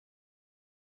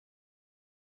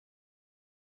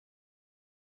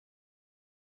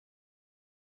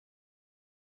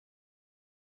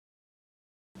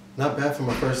Not bad for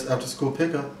my first after-school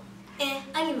pickup.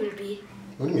 I give it a B.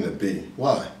 What do you mean a B?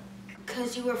 Why?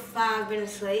 Because you were 5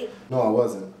 minutes late. No, I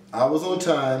wasn't. I was on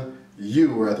time.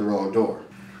 You were at the wrong door.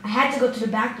 I had to go to the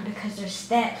back door because there's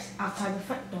steps outside the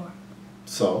front door.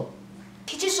 So?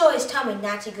 Teachers always tell me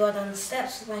not to go down the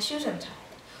steps with my shoes untied.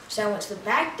 So I went to the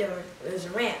back door where there's a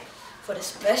ramp for the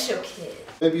special kids.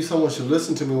 Maybe someone should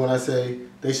listen to me when I say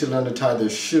they should learn to tie their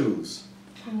shoes.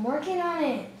 I'm working on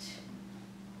it.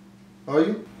 Are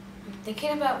you? I'm thinking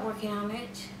about working on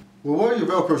it. Well, where are your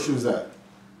Velcro shoes at?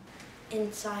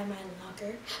 Inside my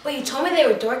locker. But you told me they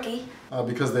were dorky.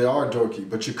 Because they are dorky,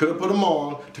 but you could have put them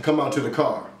on to come out to the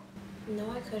car.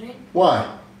 No, I couldn't.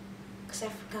 Why? Because I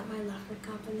forgot my locker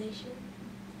combination.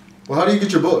 Well, how do you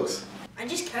get your books? I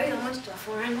just carry all my stuff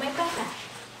around in my backpack.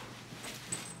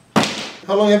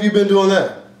 How long have you been doing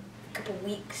that? A couple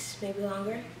weeks, maybe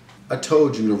longer. I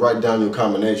told you to write down your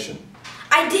combination.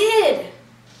 I did!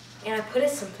 And I put it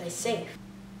someplace safe.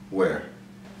 Where?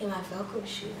 In my Velcro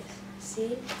shoes.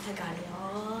 See? I got it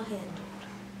all handled.